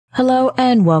Hello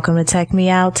and welcome to Tech Me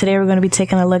Out. Today we're going to be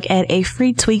taking a look at a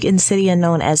free tweak in Cydia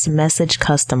known as Message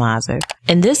Customizer.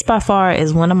 And this by far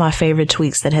is one of my favorite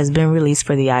tweaks that has been released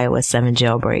for the iOS 7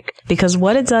 jailbreak. Because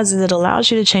what it does is it allows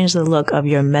you to change the look of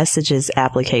your Messages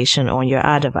application on your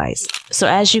iDevice. So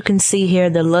as you can see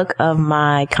here, the look of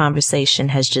my conversation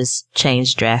has just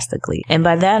changed drastically. And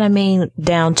by that I mean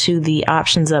down to the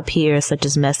options up here such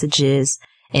as Messages,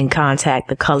 in Contact.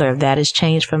 The color of that is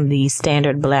changed from the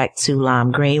standard black to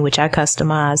lime green, which I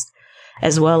customized,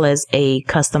 as well as a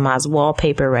customized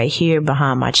wallpaper right here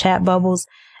behind my chat bubbles.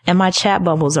 And my chat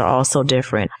bubbles are also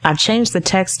different. I've changed the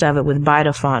text of it with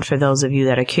Bita font for those of you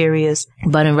that are curious,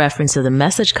 but in reference to the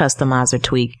Message Customizer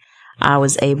tweak, I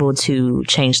was able to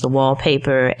change the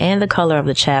wallpaper and the color of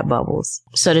the chat bubbles.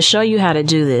 So to show you how to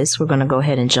do this, we're going to go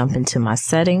ahead and jump into my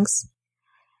settings.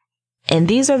 And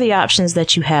these are the options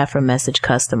that you have for Message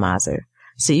Customizer.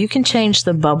 So you can change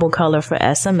the bubble color for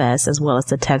SMS as well as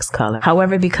the text color.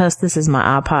 However, because this is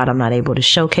my iPod, I'm not able to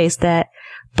showcase that,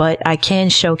 but I can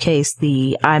showcase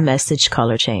the iMessage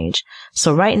color change.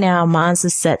 So right now, mine's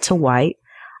is set to white.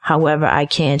 However, I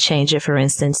can change it, for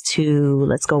instance, to,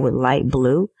 let's go with light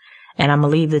blue. And I'm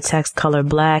going to leave the text color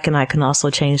black, and I can also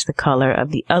change the color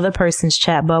of the other person's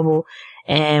chat bubble.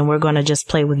 And we're going to just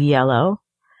play with yellow.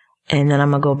 And then I'm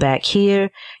going to go back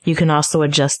here. You can also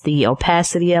adjust the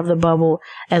opacity of the bubble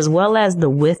as well as the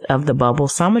width of the bubble.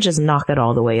 So I'm going to just knock it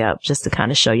all the way up just to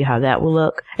kind of show you how that will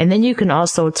look. And then you can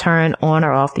also turn on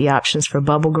or off the options for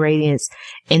bubble gradients,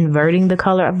 inverting the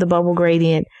color of the bubble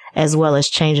gradient, as well as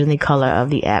changing the color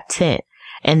of the app tint.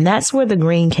 And that's where the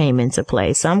green came into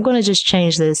play. So I'm going to just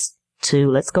change this to,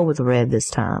 let's go with red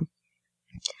this time.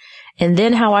 And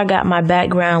then how I got my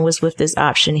background was with this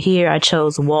option here. I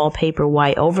chose wallpaper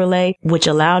white overlay, which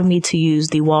allowed me to use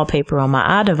the wallpaper on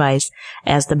my iDevice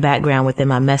as the background within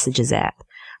my Messages app.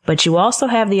 But you also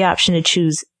have the option to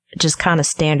choose just kind of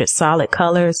standard solid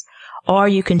colors, or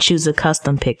you can choose a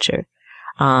custom picture.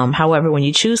 However, when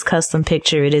you choose custom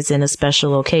picture, it is in a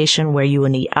special location where you will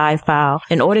need iFile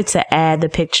in order to add the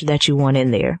picture that you want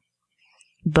in there.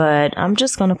 But I'm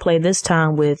just going to play this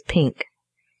time with pink.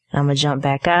 I'm going to jump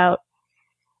back out.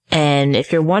 And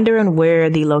if you're wondering where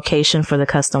the location for the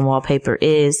custom wallpaper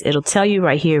is, it'll tell you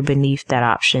right here beneath that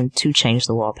option to change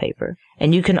the wallpaper.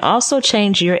 And you can also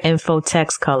change your info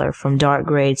text color from dark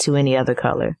gray to any other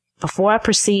color. Before I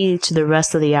proceed to the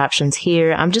rest of the options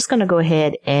here, I'm just going to go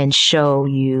ahead and show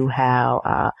you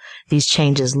how these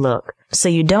changes look. So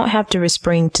you don't have to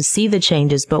respring to see the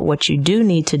changes, but what you do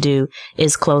need to do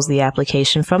is close the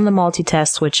application from the multitask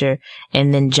switcher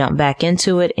and then jump back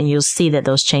into it, and you'll see that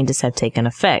those changes have taken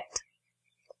effect.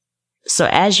 So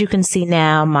as you can see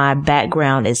now, my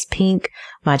background is pink,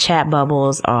 my chat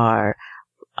bubbles are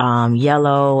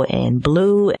yellow and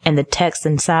blue, and the text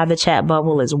inside the chat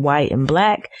bubble is white and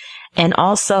black. And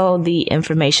also the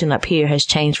information up here has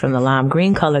changed from the lime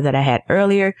green color that I had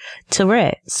earlier to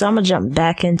red. So I'm going to jump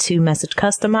back into Message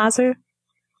Customizer.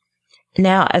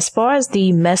 Now, as far as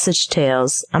the message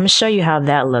tails, I'm going to show you how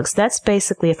that looks. That's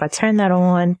basically, if I turn that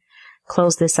on,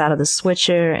 close this out of the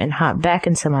switcher and hop back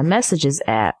into my Messages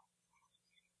app,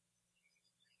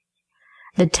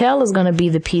 the tail is going to be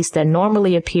the piece that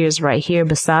normally appears right here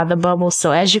beside the bubble.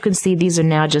 So as you can see, these are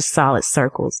now just solid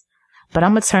circles. But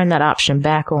I'm going to turn that option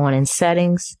back on in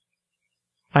settings,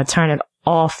 or turn it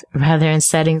off rather in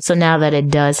settings. So now that it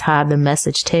does hide the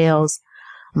message tails,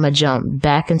 I'm going to jump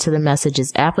back into the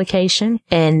Messages application.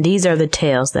 And these are the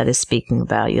tails that it's speaking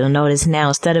about. You'll notice now,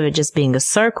 instead of it just being a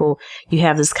circle, you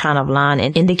have this kind of line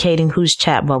indicating whose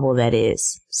chat bubble that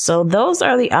is. So those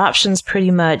are the options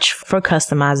pretty much for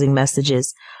customizing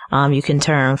messages. You can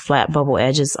turn flat bubble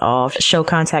edges off, show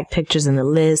contact pictures in the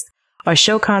list, or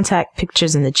show contact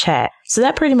pictures in the chat. So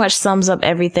that pretty much sums up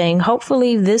everything.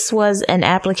 Hopefully this was an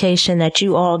application that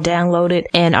you all downloaded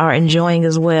and are enjoying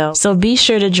as well. So be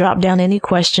sure to drop down any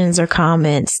questions or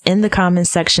comments in the comment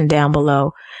section down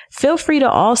below. Feel free to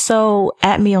also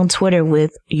 @ me on Twitter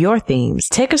with your themes.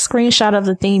 Take a screenshot of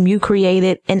the theme you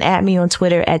created and @ me on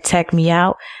Twitter at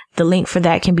TechMeOut. The link for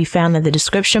that can be found in the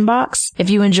description box. If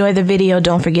you enjoyed the video,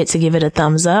 don't forget to give it a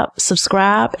thumbs up,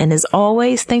 subscribe, and as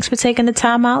always, thanks for taking the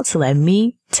time out to let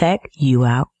me tech you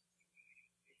out.